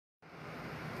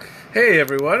Hey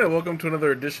everyone, and welcome to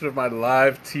another edition of my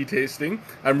live tea tasting.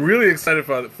 I'm really excited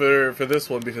for this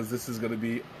one because this is going to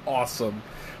be awesome.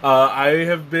 I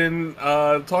have been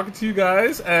talking to you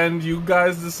guys, and you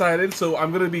guys decided, so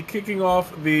I'm going to be kicking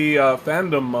off the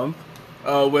fandom month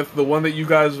with the one that you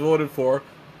guys voted for,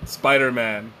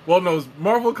 Spider-Man. Well, no,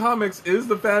 Marvel Comics is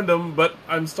the fandom, but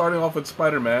I'm starting off with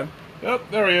Spider-Man. Yep,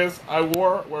 there he is.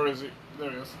 Where is he?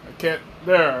 There he is. I can't,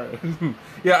 there.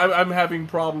 Yeah, I'm having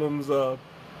problems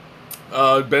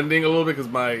bending a little bit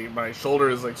because my shoulder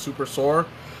is like super sore.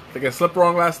 I think I slept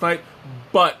wrong last night,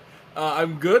 but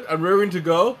I'm good. I'm raring to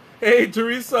go. Hey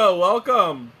Teresa,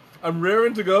 welcome. I'm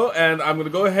raring to go, and I'm gonna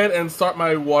go ahead and start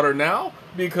my water now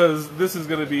because this is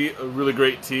gonna be a really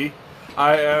great tea.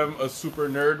 I am a super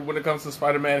nerd when it comes to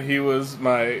Spider-Man. He was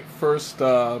my first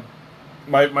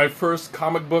my first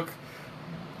comic book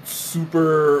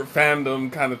super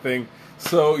fandom kind of thing.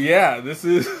 So yeah, this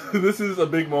is this is a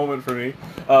big moment for me.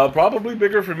 Probably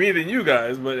bigger for me than you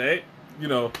guys, but hey, you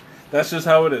know, that's just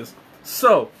how it is.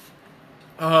 So,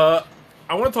 I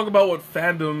want to talk about what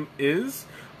fandom is.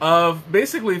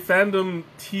 Basically, fandom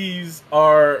teas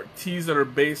are teas that are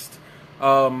based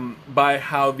by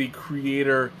how the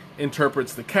creator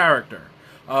interprets the character.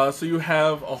 So you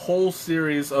have a whole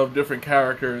series of different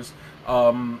characters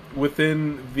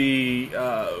within the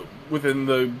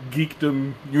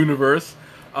geekdom universe,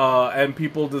 and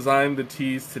people design the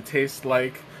teas to taste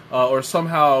like or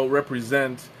somehow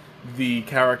represent the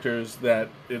characters that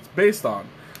it's based on.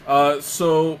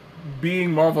 So,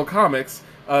 being Marvel Comics,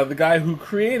 the guy who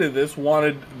created this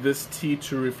wanted this tea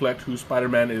to reflect who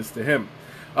Spider-Man is to him.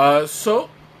 So,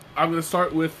 I'm going to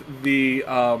start with the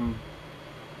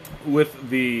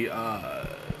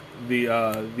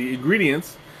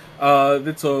ingredients.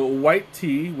 It's a white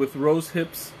tea with rose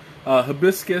hips,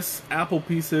 hibiscus, apple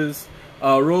pieces,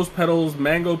 rose petals,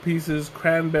 mango pieces,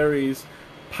 cranberries,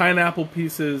 pineapple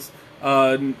pieces,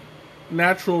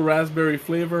 natural raspberry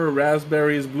flavor,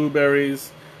 raspberries,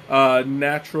 blueberries,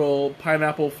 natural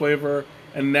pineapple flavor,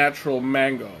 and natural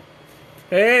mango.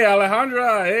 Hey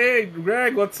Alejandra, hey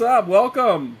Greg, what's up?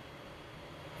 Welcome.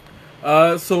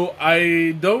 So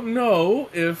I don't know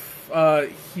if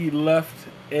he left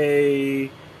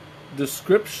a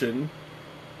description.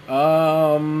 He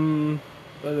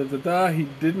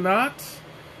did not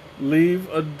leave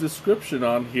a description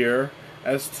on here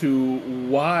as to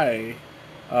why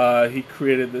he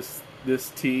created this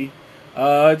tea.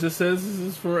 It just says this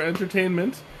is for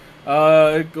entertainment.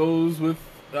 It goes with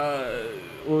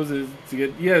what was it to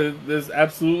get? Yeah, there's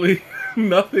absolutely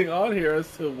nothing on here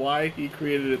as to why he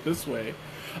created it this way.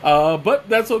 But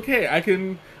that's okay. I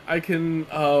can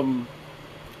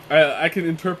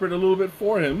interpret a little bit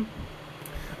for him.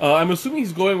 I'm assuming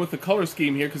he's going with the color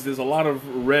scheme here because there's a lot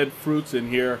of red fruits in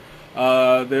here.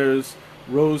 There's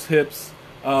rose hips,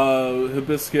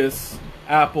 hibiscus,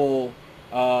 apple,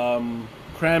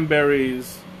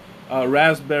 cranberries,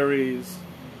 raspberries.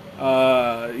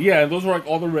 Yeah, those are like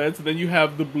all the reds. And then you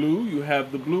have the blue, you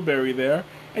have the blueberry there,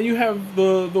 and you have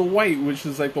the white, which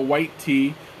is like the white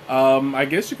tea. I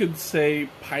guess you could say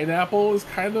pineapple is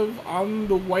kind of on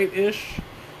the white-ish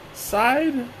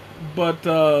side, but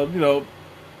you know,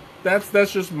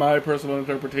 that's just my personal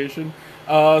interpretation.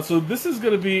 So this is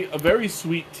going to be a very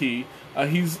sweet tea.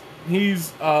 He's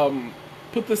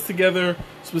put this together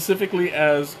specifically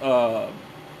as an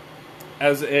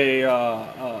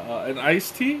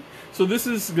iced tea. So this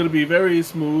is going to be very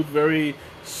smooth, very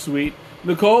sweet.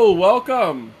 Nicole,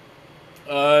 welcome.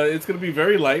 It's going to be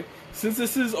very light. Since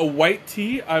this is a white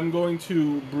tea, I'm going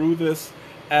to brew this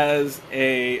as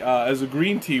a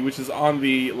green tea, which is on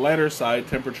the lighter side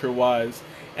temperature-wise.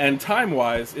 And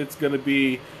time-wise, it's going to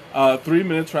be 3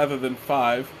 minutes rather than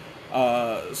 5.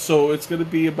 So it's going to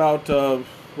be about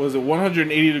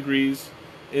 180 degrees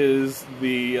is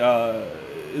the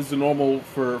normal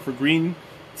for green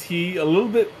tea. A little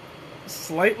bit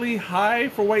slightly high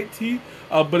for white tea,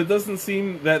 but it doesn't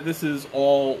seem that this is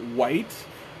all white.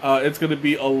 It's going to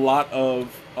be a lot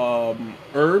of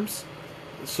herbs.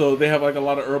 So they have like a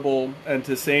lot of herbal and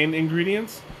tisane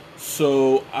ingredients.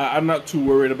 So I'm not too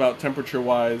worried about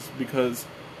temperature-wise because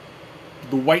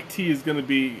the white tea is going to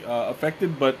be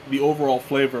affected, but the overall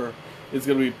flavor is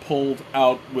going to be pulled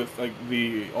out with like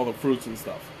all the fruits and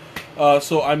stuff.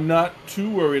 So I'm not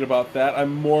too worried about that.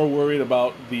 I'm more worried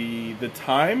about the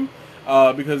time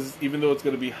because even though it's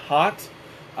going to be hot,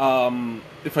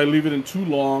 if I leave it in too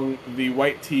long, the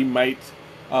white tea might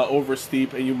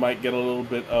oversteep, and you might get a little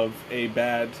bit of a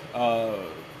bad,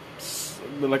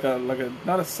 like a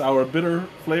not a sour, bitter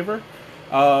flavor.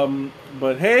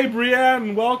 But hey,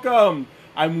 Brienne, welcome.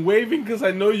 I'm waving because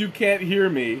I know you can't hear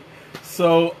me.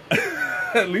 So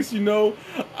At least you know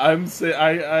I'm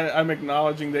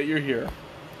acknowledging that you're here.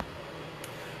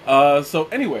 So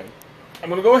anyway, I'm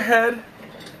gonna go ahead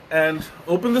and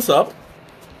open this up,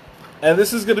 and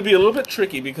this is gonna be a little bit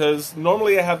tricky because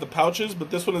normally I have the pouches,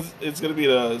 but this one it's gonna be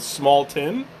a small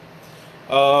tin.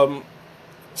 So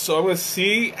I'm gonna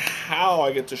see how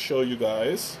I get to show you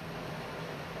guys.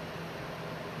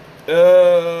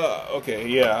 Okay,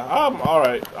 yeah, all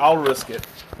right. I'll risk it.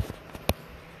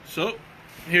 So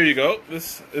here you go.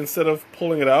 This, instead of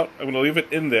pulling it out, I'm gonna leave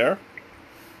it in there.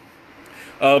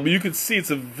 But you can see it's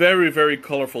a very, very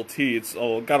colorful tea. It's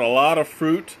got a lot of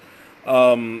fruit.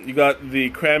 You got the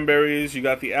cranberries. You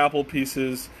got the apple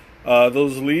pieces.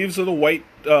 Those leaves are the white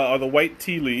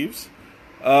tea leaves.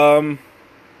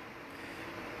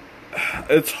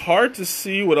 It's hard to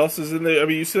see what else is in there. I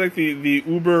mean, you see like the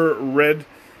uber red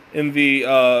in the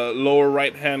lower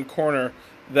right-hand corner.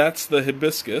 That's the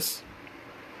hibiscus.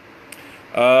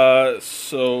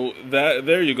 So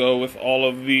there you go with all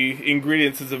of the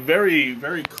ingredients. It's a very,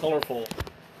 very colorful,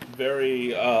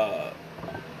 very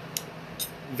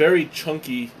very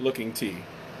chunky looking tea.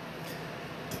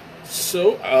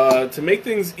 So to make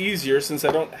things easier, since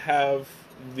I don't have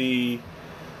the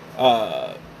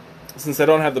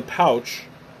pouch,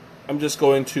 I'm just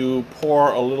going to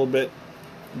pour a little bit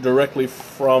directly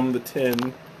from the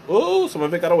tin. Oh, some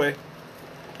of it got away.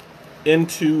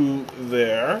 Into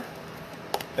there.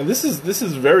 And this is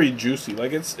very juicy.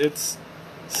 Like it's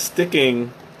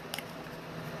sticking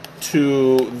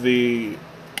to the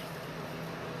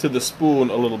spoon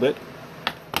a little bit.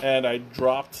 And I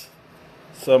dropped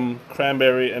some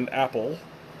cranberry and apple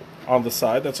on the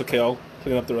side. That's okay. I'll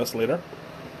clean up the rest later.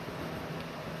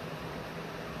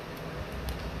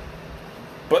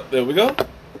 But there we go.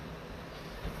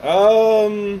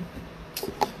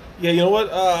 Yeah, you know what?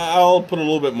 I'll put a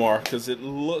little bit more because it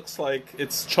looks like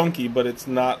it's chunky, but it's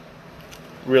not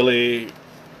really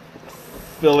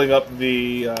filling up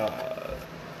the.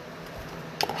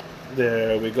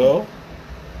 There we go.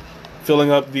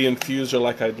 Filling up the infuser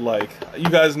like I'd like. You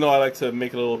guys know I like to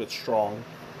make it a little bit strong.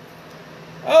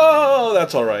 Oh,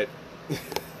 that's all right.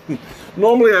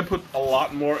 Normally I put a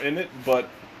lot more in it, but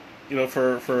you know,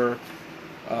 for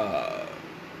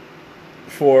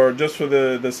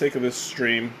the sake of this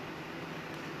stream.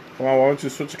 Come on, why don't you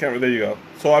switch the camera? There you go.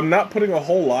 So I'm not putting a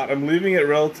whole lot. I'm leaving it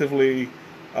relatively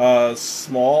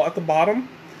small at the bottom.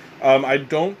 I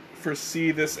don't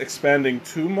foresee this expanding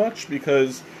too much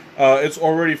because it's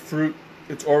already fruit.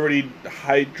 It's already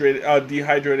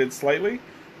dehydrated slightly,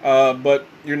 but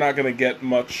you're not going to get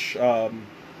much. You're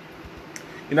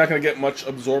not going to get much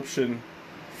absorption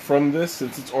from this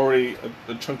since it's already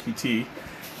a chunky tea.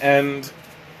 And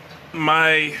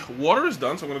my water is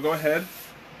done, so I'm going to go ahead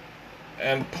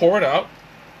and pour it out.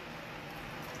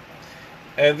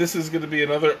 And this is going to be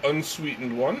another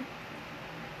unsweetened one.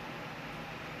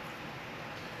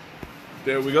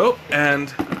 There we go.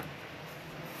 And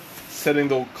setting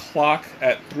the clock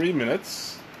at 3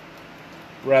 minutes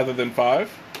rather than 5.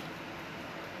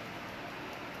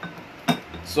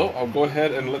 So I'll go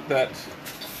ahead and let that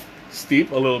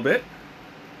steep a little bit.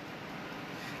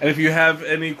 And if you have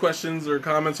any questions or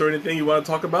comments or anything you want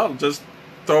to talk about, just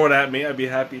throw it at me. I'd be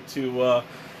happy to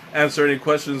answer any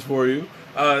questions for you.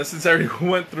 Since I already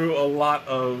went through a lot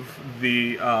of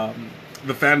the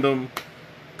fandom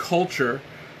culture,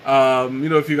 you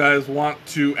know, if you guys want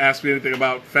to ask me anything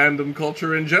about fandom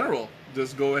culture in general,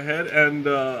 just go ahead and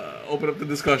open up the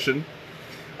discussion.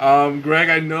 Greg,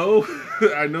 I know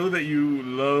I know that you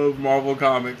love Marvel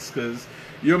Comics because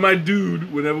you're my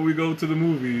dude whenever we go to the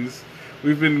movies.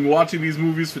 We've been watching these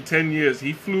movies for 10 years.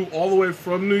 He flew all the way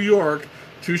from New York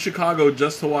to Chicago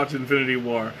just to watch Infinity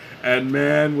War. And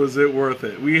man, was it worth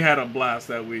it. We had a blast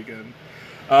that weekend.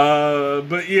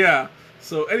 But yeah,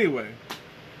 so anyway.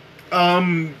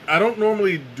 I don't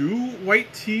normally do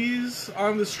white teas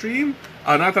on the stream.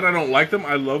 Not that I don't like them.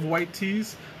 I love white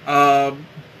teas. But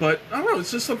I don't know.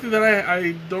 It's just something that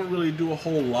I don't really do a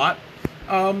whole lot.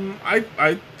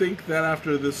 I think that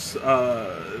after this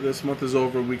this month is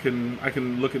over, I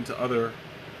can look into other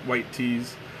white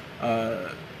teas.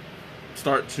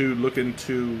 Start to look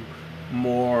into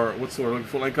more, what's the word I'm looking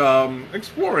for? Like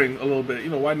exploring a little bit. You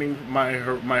know, widening my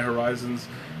horizons.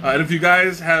 And if you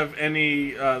guys have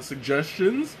any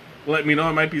suggestions, let me know.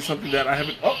 It might be something that I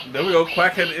haven't. Oh, there we go.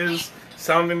 Quackhead is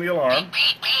sounding the alarm.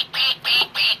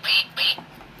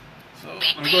 So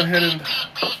let me go ahead and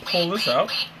pull this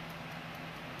out.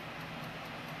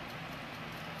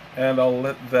 And I'll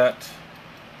let that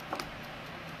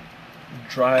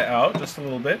dry out just a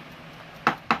little bit.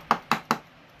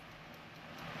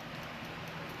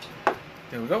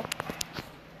 There we go.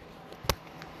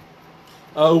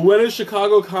 When is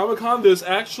Chicago Comic-Con? There's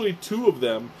actually two of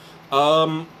them.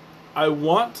 I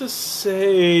want to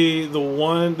say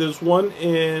there's one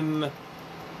in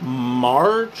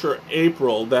March or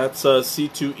April. That's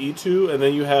C2E2, and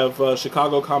then you have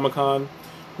Chicago Comic-Con,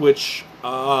 which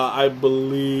I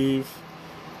believe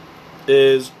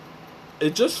is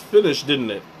it just finished,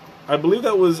 didn't it? I believe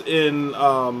that was in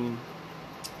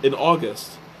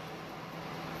August.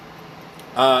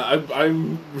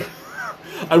 I'm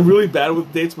I'm really bad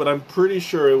with dates, but I'm pretty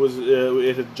sure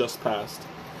it had just passed.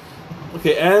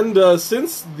 Okay, and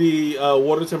since the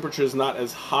water temperature is not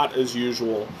as hot as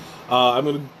usual,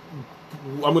 I'm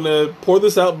gonna pour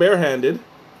this out barehanded,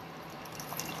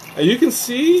 and you can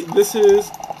see this is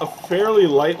a fairly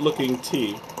light-looking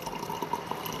tea.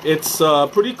 It's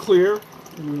pretty clear.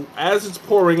 As it's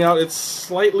pouring out, it's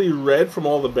slightly red from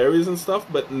all the berries and stuff,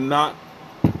 but not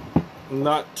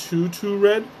too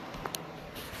red.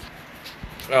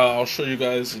 I'll show you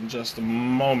guys in just a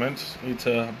moment. Need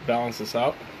to balance this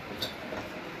out.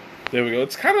 There we go.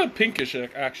 It's kind of pinkish,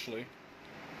 actually.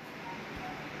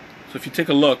 So if you take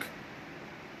a look,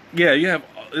 yeah, you have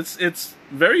it's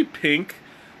very pink.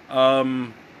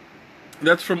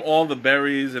 That's from all the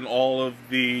berries and all of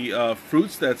the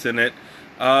fruits that's in it.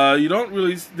 You don't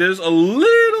really. There's a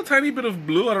little tiny bit of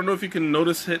blue. I don't know if you can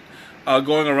notice it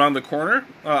going around the corner.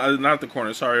 Not the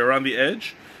corner. Sorry, around the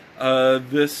edge.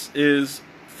 This is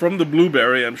from the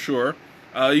blueberry, I'm sure.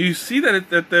 You see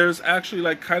that there's actually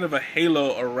like kind of a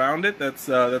halo around it. That's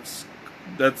the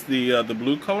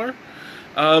blue color.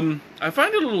 I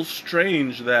find it a little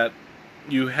strange that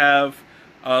you have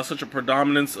such a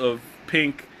predominance of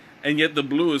pink, and yet the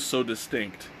blue is so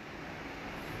distinct.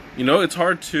 You know, it's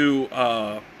hard to.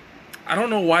 I don't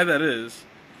know why that is.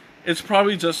 It's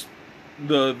probably just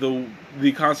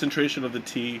the concentration of the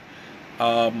tea.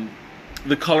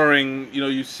 The coloring, you know,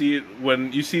 you see it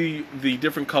when you see the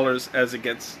different colors as it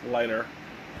gets lighter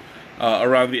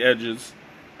around the edges,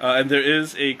 and there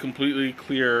is a completely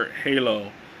clear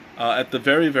halo at the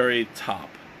very, very top.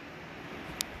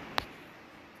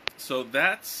 So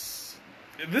this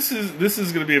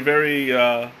is going to be a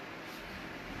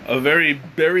very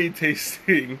berry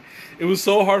tasting. It was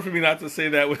so hard for me not to say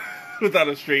that without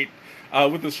a straight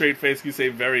with a straight face. You say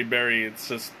very berry. It's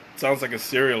just sounds like a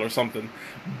cereal or something,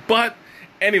 but.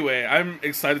 Anyway, I'm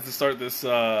excited to start this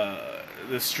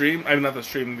this stream. I mean, not the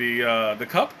stream, the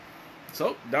cup.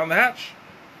 So down the hatch.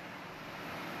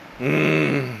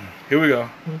 Here we go.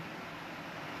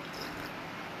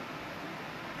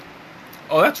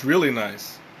 Oh, that's really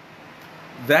nice.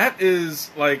 That is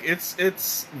like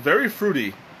it's very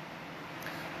fruity.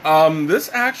 This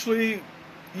actually,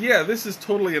 yeah, this is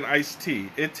totally an iced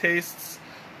tea. It tastes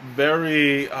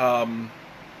very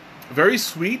very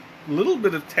sweet. Little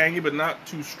bit of tangy, but not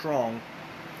too strong.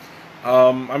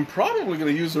 I'm probably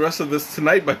going to use the rest of this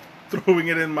tonight by throwing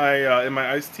it in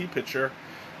my iced tea pitcher,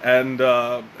 and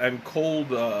cold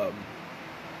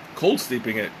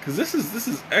steeping it, because this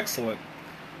is excellent.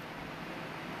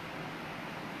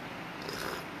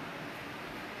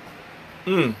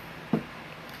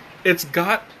 It's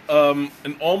got an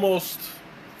almost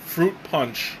fruit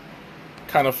punch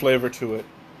kind of flavor to it.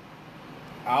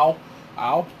 Ow.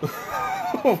 Ow.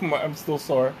 Oh my, I'm still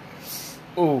sore.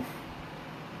 Ooh.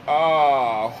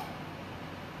 Oh.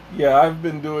 Yeah, I've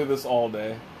been doing this all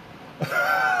day.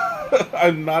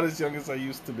 I'm not as young as I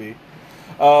used to be.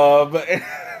 But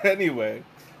anyway,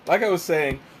 like I was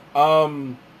saying, yeah,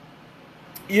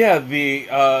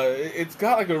 it's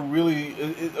got like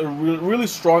really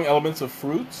strong elements of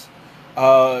fruits.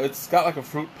 It's got like a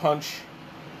fruit punch.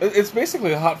 It's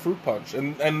basically a hot fruit punch,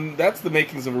 and that's the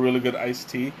makings of a really good iced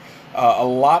tea. A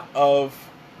lot of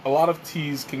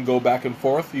teas can go back and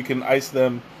forth. You can ice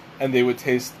them, and they would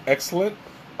taste excellent.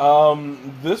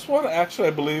 This one, actually,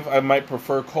 I believe I might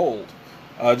prefer cold,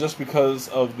 just because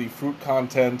of the fruit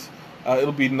content.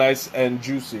 It'll be nice and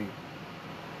juicy.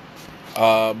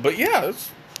 But yeah, it's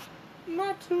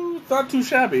not too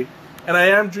shabby. And I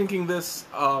am drinking this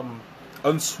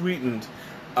unsweetened.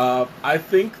 I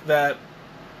think that,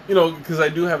 you know, because I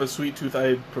do have a sweet tooth,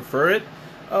 I prefer it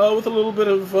with a little bit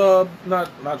of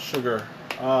not sugar.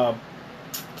 What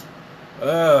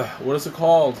is it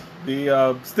called? The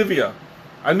stevia.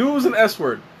 I knew it was an S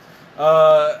word.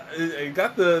 It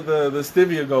got the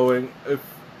stevia going. If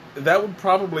that would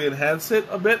probably enhance it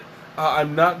a bit.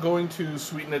 I'm not going to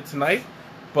sweeten it tonight,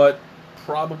 but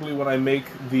probably when I make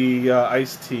the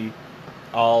iced tea,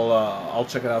 I'll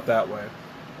check it out that way.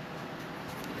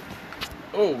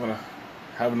 Oh, I'm gonna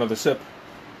have another sip.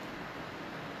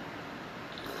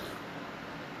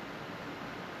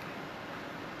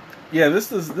 Yeah,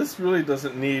 this really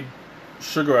doesn't need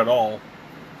sugar at all.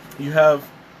 You have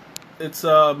it's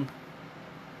I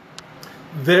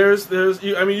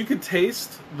mean, you could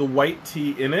taste the white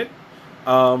tea in it.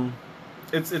 Um,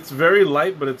 it's very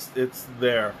light, but it's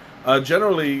there.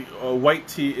 Generally, white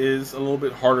tea is a little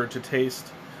bit harder to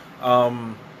taste,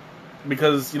 um,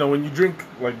 because when you drink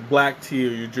like black tea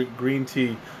or you drink green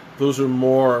tea, those are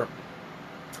more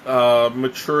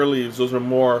mature leaves. Those are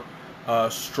more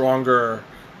stronger,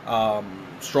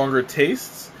 stronger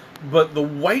tastes. But the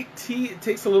white tea, it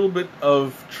takes a little bit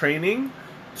of training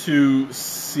to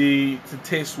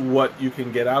taste what you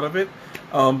can get out of it.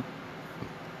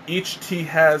 Each tea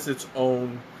has its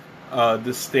own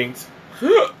distinct.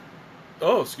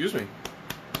 Oh, excuse me.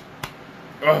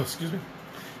 Oh, excuse me.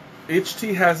 Each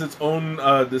tea has its own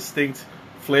distinct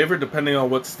flavor depending on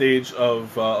what stage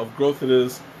of growth it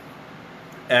is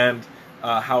and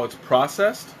how it's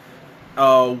processed.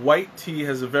 White tea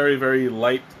has a very, very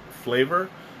light flavor.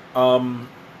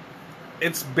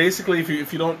 It's basically,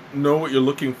 if you don't know what you're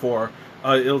looking for,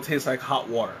 it'll taste like hot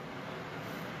water.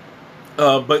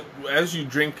 But as you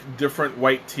drink different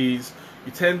white teas,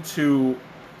 you tend to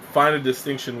find a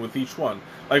distinction with each one.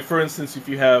 Like, for instance, if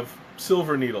you have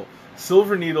Silver Needle.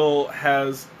 Silver Needle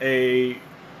has a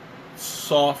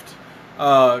soft,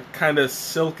 kind of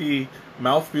silky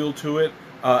mouthfeel to it,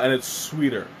 and it's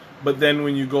sweeter. But then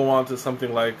when you go on to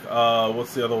something like,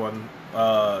 what's the other one?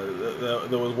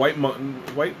 There was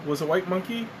was it White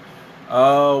Monkey?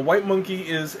 White Monkey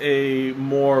is a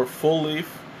more full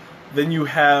leaf. Then you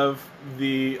have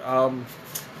the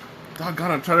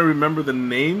doggone, I'm trying to remember the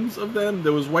names of them.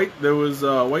 There was White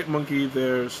Monkey.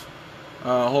 There's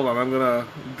hold on, I'm gonna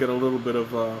get a little bit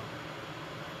of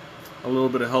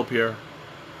help here.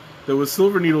 There was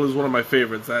Silver Needle is one of my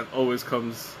favorites. That always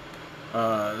comes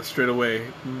straight away.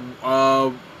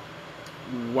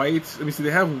 White. Let me see.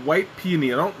 They have White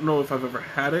Peony. I don't know if I've ever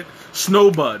had it.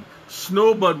 Snowbud.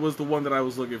 Snowbud was the one that I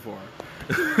was looking for.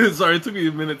 Sorry, it took me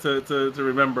a minute to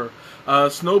remember.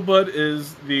 Snowbud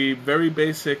is the very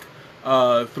basic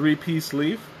 3-piece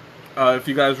leaf. If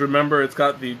you guys remember, it's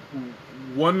got the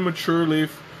one mature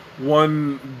leaf,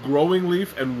 one growing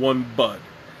leaf, and one bud.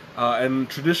 And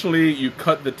traditionally, you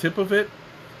cut the tip of it,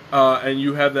 and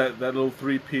you have that little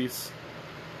 3-piece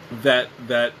that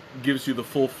gives you the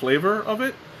full flavor of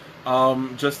it,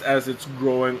 just as it's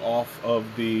growing off of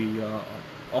the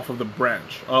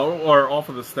branch, or off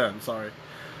of the stem. Sorry,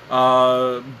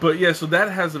 but yeah, so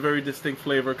that has a very distinct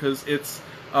flavor because it's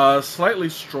slightly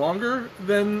stronger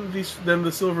than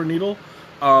the Silver Needle,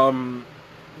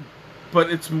 but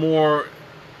it's more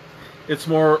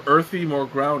earthy, more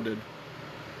grounded.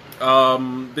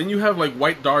 Then you have like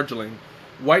White Darjeeling.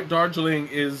 White Darjeeling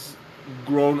is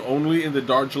grown only in the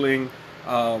Darjeeling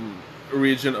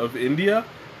region of India,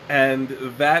 and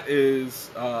that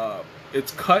is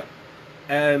it's cut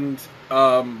and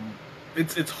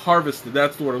it's harvested.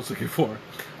 That's the word I was looking for.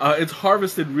 It's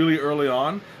harvested really early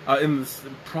on. In this,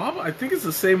 I think it's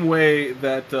the same way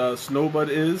that Snowbud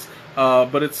is,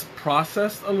 but it's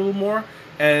processed a little more,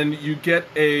 and you get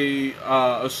a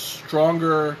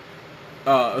stronger.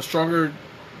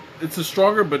 It's a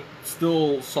stronger but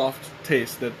still soft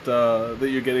taste that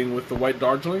you're getting with the White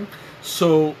Darjeeling.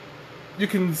 So you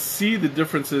can see the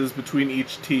differences between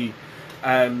each tea,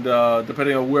 and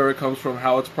depending on where it comes from,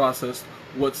 how it's processed,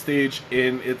 what stage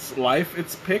in its life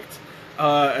it's picked,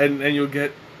 and you'll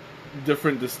get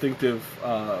different distinctive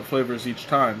flavors each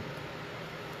time.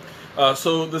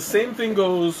 So the same thing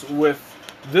goes with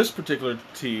this particular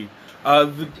tea.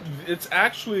 It's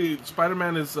actually,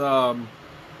 Spider-Man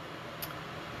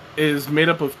is made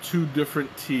up of 2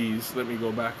 different teas. Let me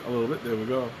go back a little bit. There we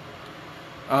go.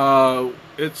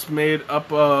 It's made up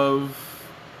of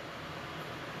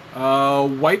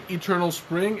White Eternal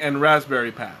Spring and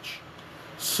Raspberry Patch.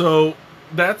 So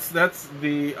that's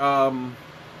the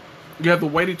you have the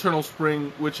White Eternal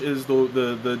Spring, which is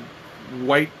the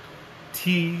white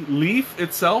tea leaf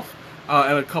itself,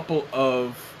 and a couple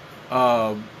of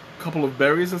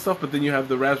berries and stuff. But then you have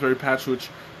the Raspberry Patch, which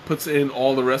puts in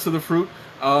all the rest of the fruit.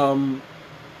 So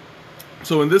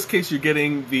in this case, you're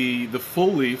getting the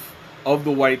full leaf of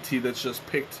the white tea that's just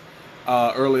picked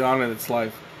early on in its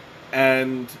life,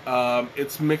 and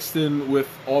it's mixed in with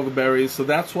all the berries. So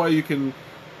that's why you can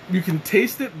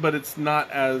taste it, but it's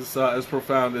not as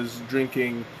profound as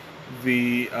drinking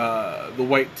the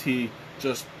white tea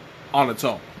just on its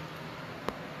own.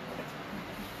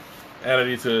 And I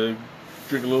need to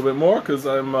drink a little bit more because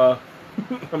I'm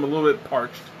I'm a little bit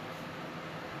parched.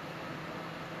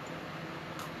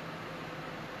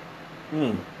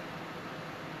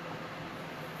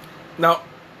 Now,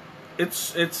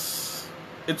 it's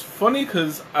funny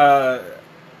because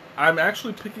I'm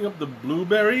actually picking up the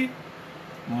blueberry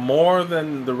more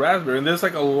than the raspberry. And there's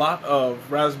like a lot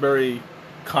of raspberry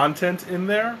content in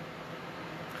there.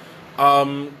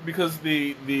 Because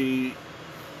the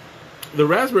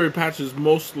raspberry patch is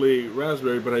mostly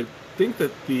raspberry, but I think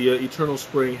that the Eternal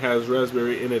Spring has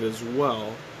raspberry in it as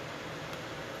well.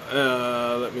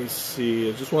 Let me see.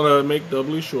 I just want to make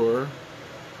doubly sure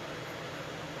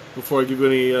before I give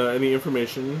you any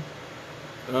information.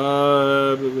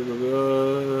 Oh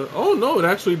no, it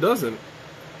actually doesn't.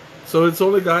 So it's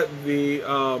only got the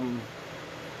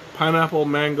pineapple,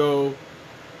 mango,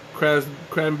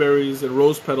 cranberries, and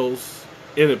rose petals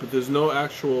in it, but there's no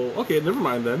actual. Okay, never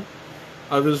mind then.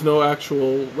 There's no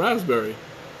actual raspberry.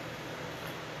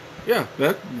 Yeah,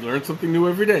 learn something new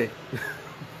every day.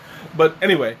 But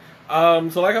anyway,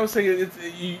 so like I was saying,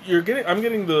 I'm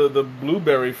getting the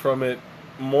blueberry from it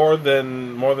more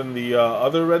than the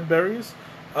other red berries.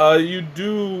 You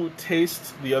do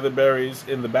taste the other berries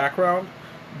in the background,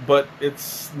 but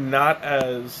it's not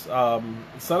as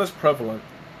prevalent.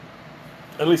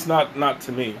 At least not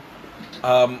to me.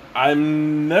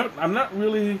 I'm not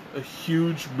really a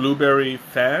huge blueberry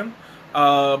fan,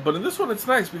 but in this one it's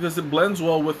nice because it blends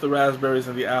well with the raspberries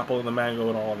and the apple and the mango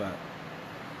and all of that.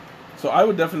 So I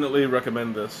would definitely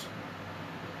recommend this.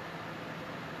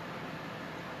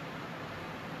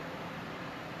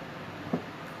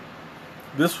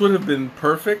 This would have been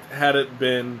perfect had it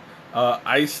been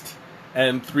iced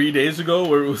and 3 days ago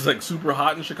where it was like super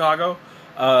hot in Chicago.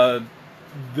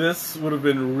 This would have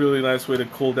been a really nice way to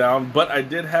cool down, but I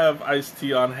did have iced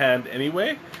tea on hand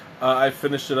anyway. I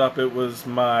finished it up. It was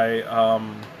my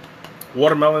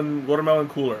watermelon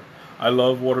cooler. I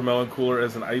love watermelon cooler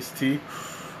as an iced tea.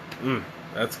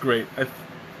 That's great. I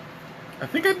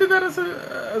think I did that as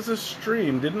a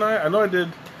stream, didn't I? I know I did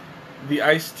the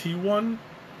iced tea one,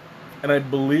 and I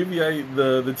believe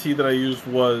the tea that I used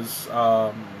was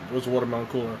watermelon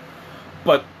cooler.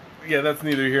 But yeah, that's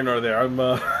neither here nor there. I'm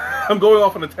I'm going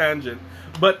off on a tangent.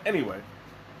 But anyway,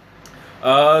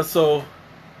 so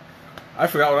I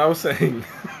forgot what I was saying.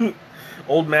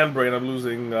 Old man brain. I'm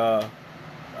losing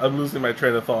my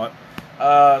train of thought.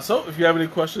 So if you have any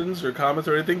questions or comments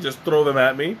or anything, just throw them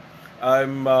at me.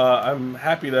 I'm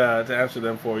happy to answer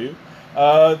them for you.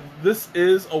 This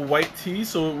is a white tea,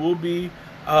 so it will be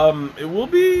a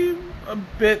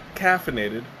bit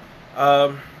caffeinated.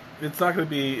 It's not going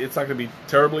to be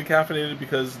terribly caffeinated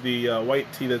because the white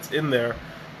tea that's in there,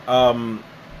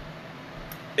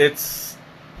 it's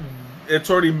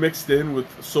already mixed in with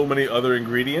so many other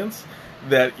ingredients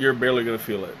that you're barely going to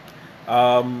feel it.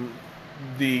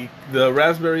 The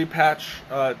raspberry patch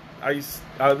the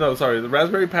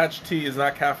raspberry patch tea is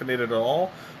not caffeinated at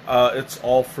all. It's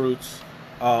all fruits,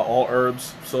 all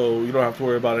herbs, so you don't have to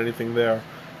worry about anything there.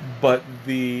 But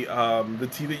the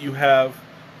tea that you have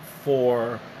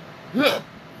for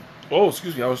oh,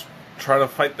 excuse me, I was trying to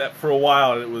fight that for a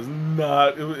while and it was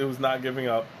not giving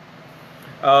up.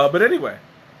 But anyway,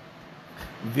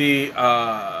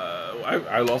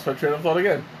 I lost my train of thought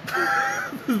again.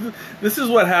 This is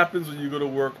what happens when you go to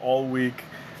work all week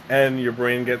and your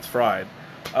brain gets fried.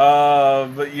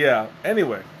 But yeah,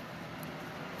 anyway,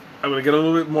 I'm going to get a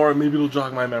little bit more and maybe it'll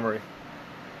jog my memory.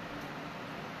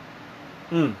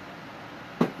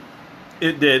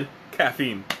 It did.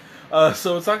 Caffeine.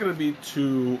 So it's not going to be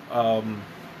too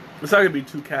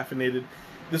caffeinated.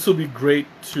 This will be great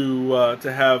to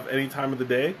have any time of the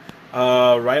day,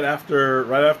 right after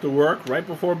work, right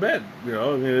before bed. You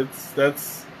know, I mean,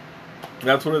 that's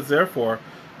what it's there for.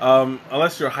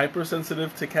 Unless you're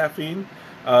hypersensitive to caffeine,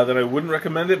 then I wouldn't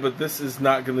recommend it. But this is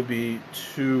not going to be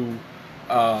too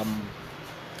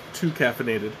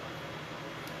caffeinated.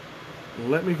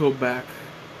 Let me go back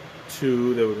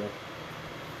to, there we go.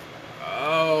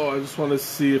 Oh, I just want to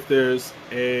see if there's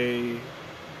a...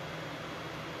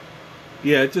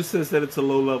 Yeah, it just says that it's a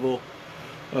low level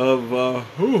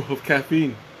of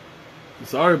caffeine.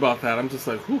 Sorry about that. I'm just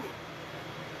like,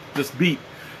 just beat.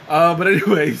 But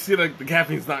anyway, you see, like, the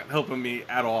caffeine's not helping me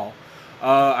at all.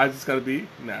 I just got to be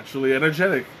naturally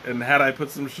energetic. And had I put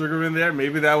some sugar in there,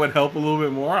 maybe that would help a little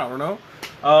bit more. I don't know.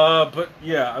 But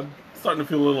yeah, I'm starting to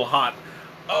feel a little hot.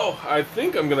 Oh, I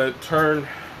think I'm going to turn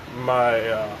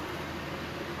my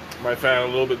my fan a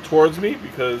little bit towards me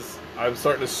because I'm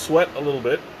starting to sweat a little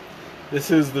bit. This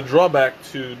is the drawback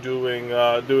to doing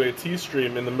a tea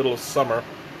stream in the middle of summer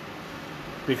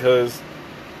because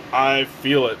I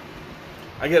feel it.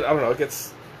 I don't know, it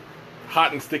gets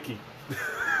hot and sticky.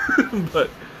 But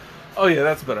oh yeah,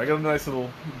 that's better. I got a nice little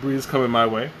breeze coming my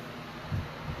way.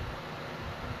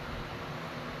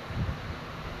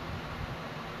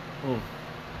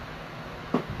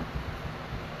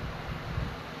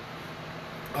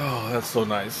 Oh, that's so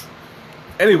nice.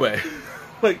 Anyway,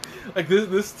 like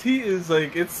this tea is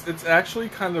like it's actually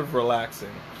kind of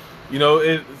relaxing. You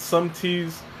know, some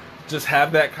teas just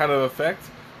have that kind of effect.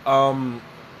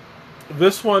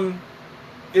 This one,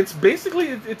 it's basically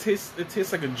it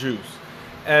tastes like a juice,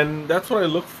 and that's what I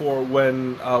look for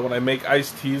when I make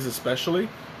iced teas, especially.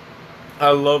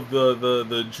 I love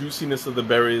the juiciness of the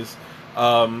berries,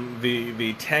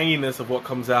 the tanginess of what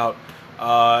comes out.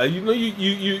 You know,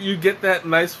 you get that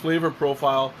nice flavor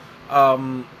profile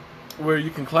where you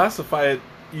can classify it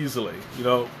easily. You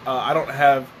know, I don't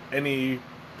have any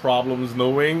problems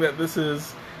knowing that this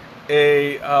is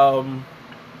a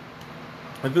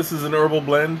this is an herbal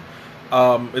blend.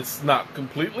 It's not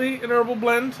completely an herbal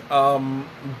blend,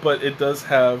 but it does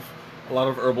have a lot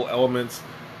of herbal elements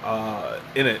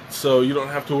in it, so you don't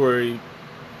have to worry.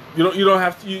 You don't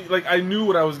have to like. I knew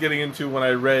what I was getting into when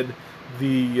I read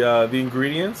the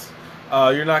ingredients.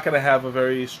 You're not going to have a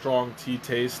very strong tea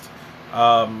taste,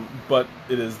 but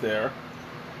it is there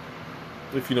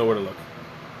if you know where to look.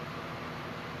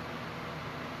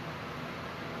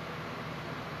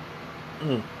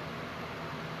 Mm.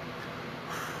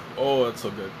 Oh, that's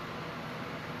so good.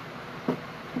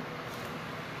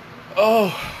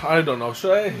 Oh, I don't know.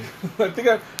 Should I? I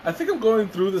think I'm going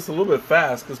through this a little bit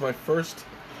fast because my first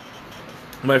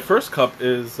cup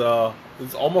is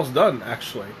almost done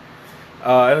actually,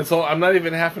 and I'm not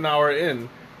even half an hour in.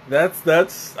 That's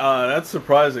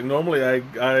surprising. Normally I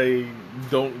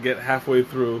don't get halfway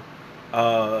through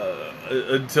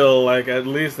until like at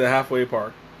least the halfway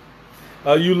part.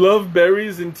 You love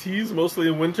berries and teas mostly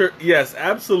in winter? Yes,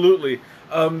 absolutely.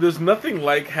 There's nothing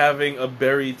like having a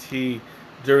berry tea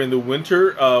during the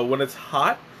winter when it's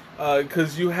hot,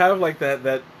 because you have like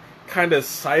that kind of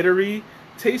cidery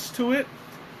taste to it,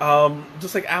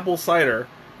 just like apple cider.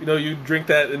 You know, you drink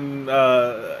that in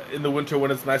the winter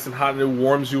when it's nice and hot and it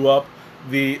warms you up.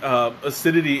 The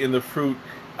acidity in the fruit,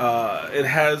 it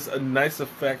has a nice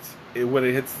effect when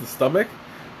it hits the stomach.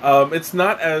 It's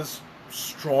not as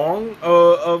strong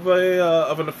of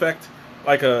an effect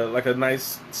like a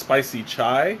nice spicy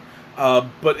chai,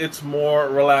 but it's more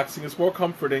relaxing. It's more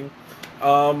comforting.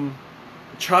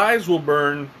 Chais will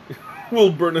burn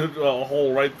will burn a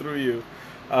hole right through you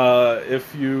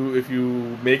if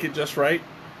you make it just right.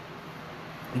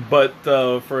 But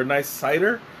for a nice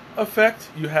cider effect,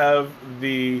 you have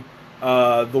the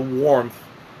warmth,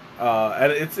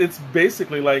 and it's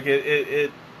basically like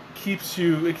it keeps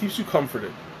you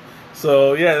comforted.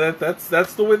 So yeah,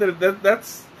 that's the way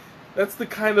that's the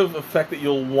kind of effect that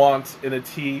you'll want in a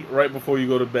tea right before you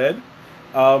go to bed.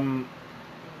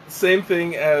 Same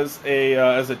thing as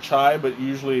a chai, but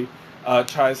usually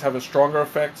chais have a stronger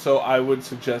effect. So I would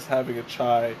suggest having a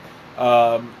chai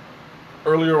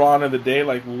earlier on in the day,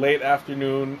 like late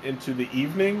afternoon into the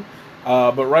evening.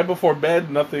 But right before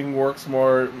bed, nothing works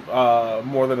more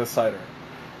than a cider,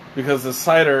 because the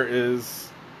cider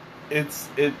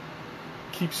it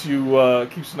keeps you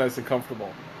nice and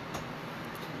comfortable.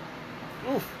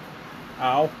 Oof.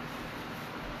 Ow.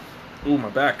 Ooh, my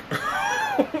back.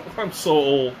 I'm so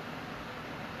old.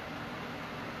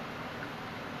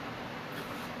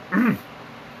 Ooh,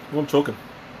 I'm choking.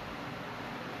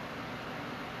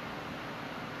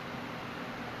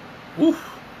 Oof.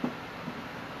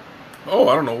 Oh,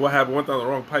 I don't know what happened. Went down the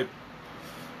wrong pipe.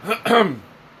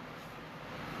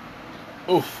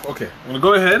 Oof. Okay. I'm going to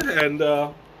go ahead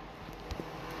and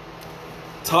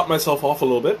top myself off a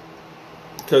little bit,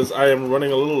 because I am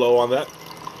running a little low on that.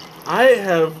 I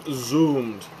have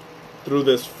zoomed through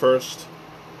this first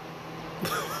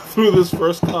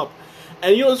cup,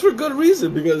 and you know, it's for good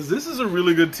reason, because this is a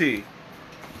really good tea.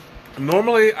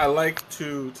 Normally I like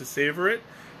to savor it,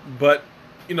 but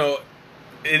you know,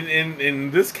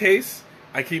 in this case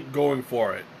I keep going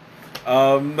for it.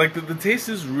 Like the taste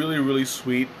is really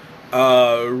sweet,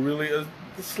 really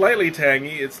slightly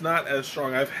tangy. It's not as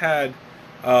strong. I've had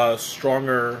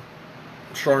stronger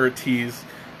teas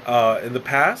in the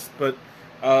past, but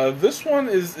this one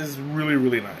is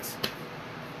really nice.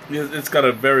 It's got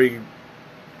a very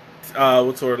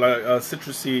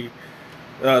citrusy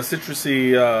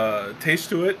taste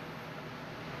to it.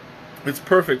 It's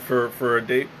perfect for a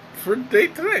date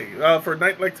today, for a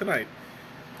night like tonight.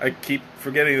 I keep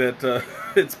forgetting that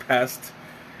it's past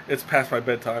my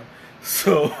bedtime,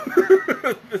 so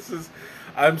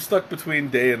I'm stuck between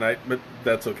day and night, but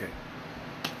that's okay.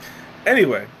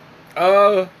 Anyway,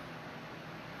 so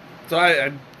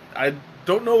I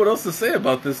don't know what else to say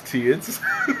about this tea. It's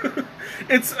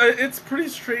it's pretty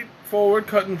straightforward,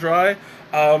 cut and dry.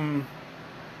 I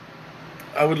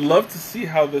would love to see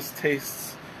how this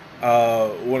tastes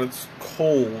when it's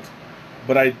cold,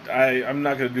 but I'm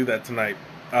not going to do that tonight.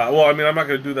 Well, I mean, I'm not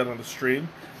going to do that on the stream.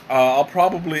 I'll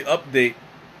probably update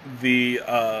the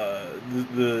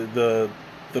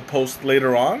the post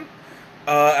later on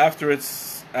after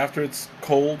it's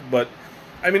cold. But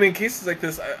I mean, in cases like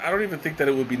this, I don't even think that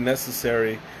it would be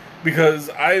necessary because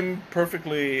I'm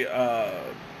perfectly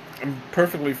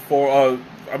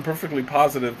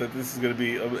positive that this is going to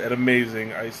be an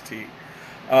amazing iced tea.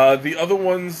 The other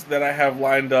ones that I have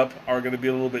lined up are going to be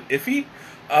a little bit iffy.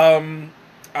 Um,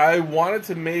 I wanted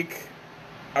to make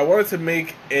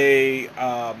a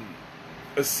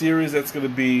series that's going to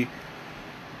be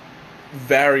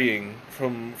varying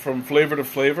from flavor to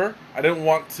flavor. I didn't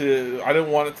want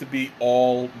it to be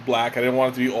all black. I didn't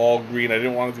want it to be all green. I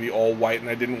didn't want it to be all white, and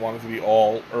I didn't want it to be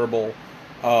all herbal.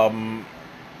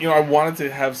 I wanted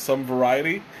to have some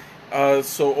variety.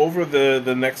 So over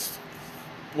the next,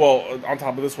 well, on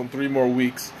top of this one, 3 more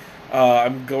weeks,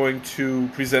 I'm going to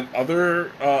present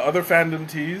other fandom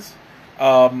teas,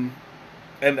 and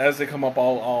as they come up,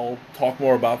 I'll talk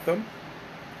more about them.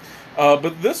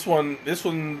 But this one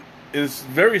is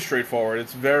very straightforward.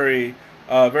 It's very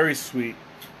sweet,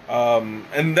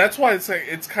 and that's why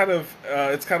it's kind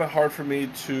of hard for me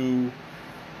to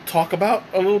talk about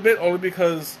a little bit, only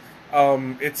because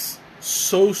it's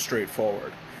so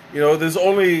straightforward. There's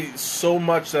only so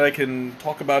much that I can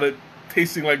talk about it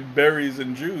tasting like berries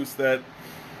and juice, that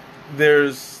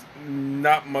there's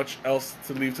not much else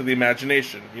to leave to the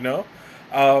imagination.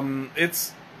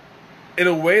 It's in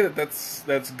a way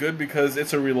that's good because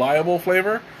it's a reliable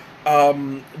flavor,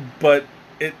 but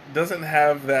it doesn't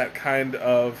have that kind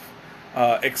of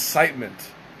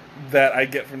excitement that I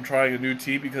get from trying a new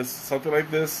tea, because something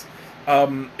like this,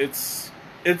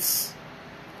 it's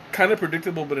kind of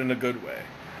predictable, but in a good way.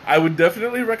 I would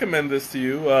definitely recommend this to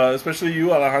you, especially you,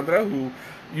 Alejandra, who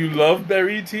you love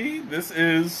berry tea. This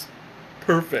is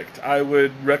perfect. I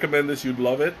would recommend this. You'd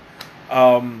love it.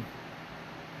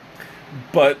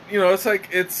 But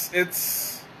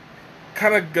it's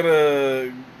kind of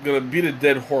gonna beat a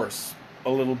dead horse a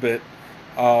little bit,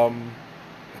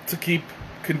 to keep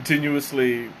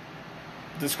continuously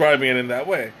describing it in that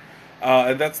way.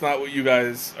 And that's not what you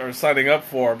guys are signing up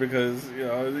for, because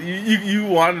you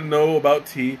want to know about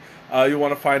tea. You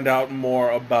want to find out more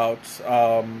about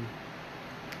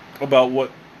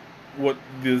what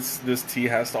this tea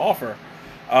has to offer.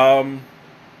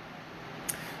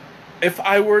 If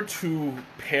I were to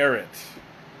pair it,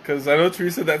 because I know,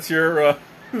 Teresa, that's your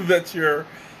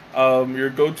your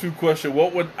go-to question.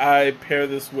 What would I pair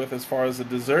this with as far as a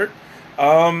dessert?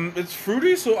 It's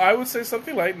fruity, so I would say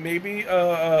something like maybe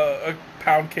a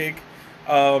pound cake.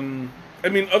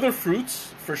 Other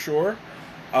fruits for sure.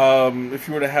 If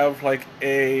you were to have like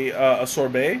a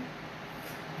sorbet,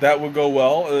 that would go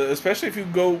well. Especially if you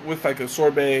go with like a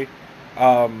sorbet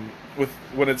with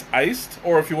when it's iced,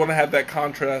 or if you want to have that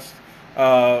contrast,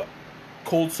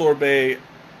 cold sorbet,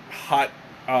 hot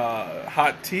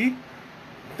tea.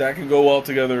 That can go well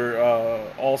together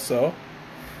also.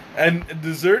 And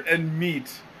dessert and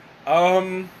meat.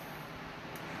 I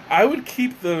would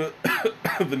keep the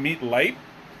the meat light.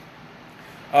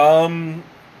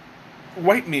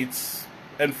 White meats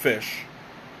and fish,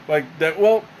 like that.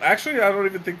 Well, actually, I don't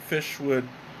even think fish would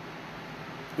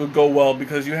go well,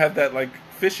 because you have that like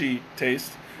fishy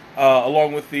taste,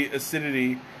 along with the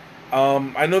acidity.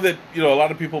 I know that a lot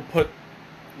of people put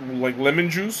like lemon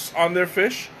juice on their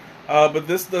fish, but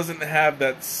this doesn't have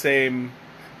that same.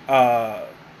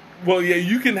 Well, yeah,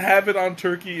 you can have it on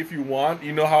turkey if you want.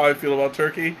 You know how I feel about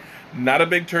turkey. Not a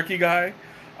big turkey guy.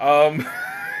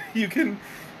 You can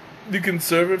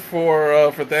serve it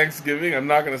for Thanksgiving. I'm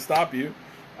not going to stop you.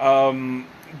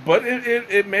 But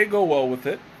it may go well with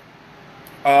it.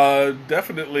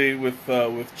 Definitely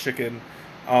with chicken.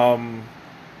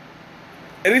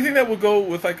 Anything that would go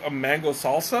with like a mango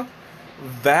salsa,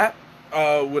 that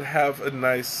would have a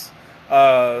nice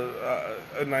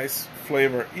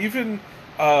flavor. Even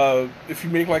if you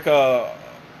make like a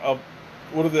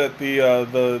what are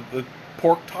the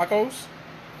pork tacos,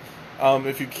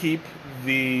 if you keep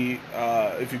the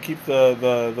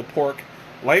pork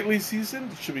lightly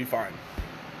seasoned, it should be fine.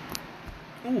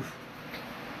 Oof.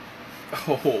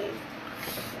 Oh,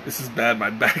 this is bad. My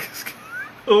back is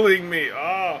killing me.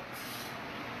 Ah.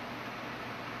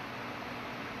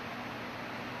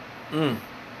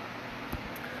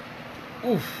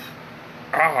 Oof.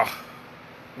 Ah.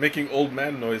 Making old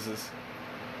man noises.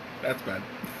 That's bad.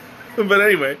 But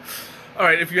anyway, all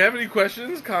right. If you have any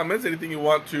questions, comments, anything you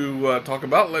want to talk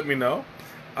about, let me know.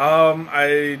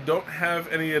 I don't have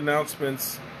any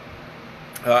announcements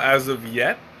as of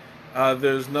yet.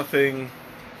 There's nothing.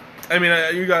 I mean,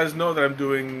 you guys know that I'm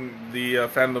doing the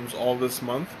fandoms all this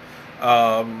month,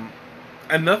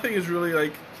 and nothing is really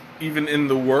like even in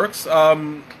the works.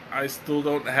 I still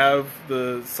don't have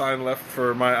the sign left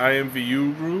for my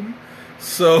IMVU room,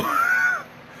 so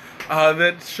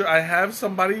I have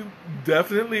somebody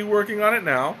definitely working on it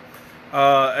now,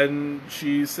 and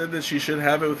she said that she should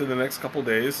have it within the next couple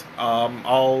days.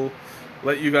 I'll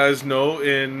let you guys know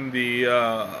in the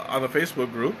on the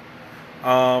Facebook group.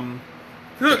 Oh,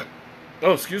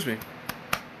 excuse me.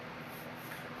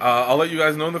 I'll let you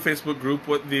guys know in the Facebook group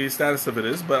what the status of it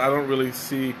is, but I don't really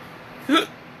see...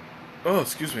 Oh,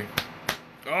 excuse me.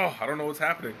 Oh, I don't know what's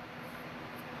happening.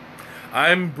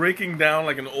 I'm breaking down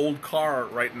like an old car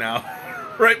right now,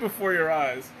 right before your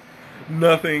eyes.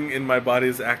 Nothing in my body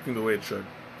is acting the way it should.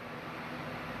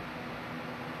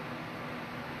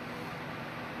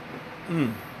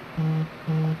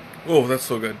 Oh, that's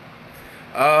so good.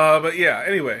 But yeah,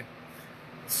 anyway.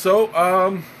 So,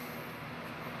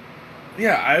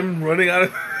 yeah, I'm running out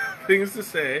of things to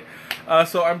say,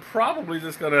 so I'm probably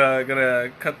just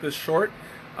gonna cut this short.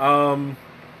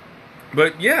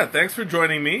 But yeah, thanks for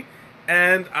joining me,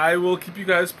 and I will keep you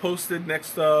guys posted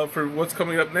next for what's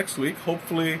coming up next week.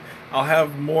 Hopefully, I'll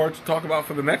have more to talk about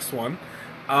for the next one.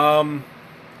 And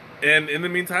in the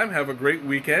meantime, have a great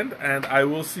weekend, and I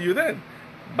will see you then.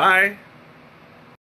 Bye.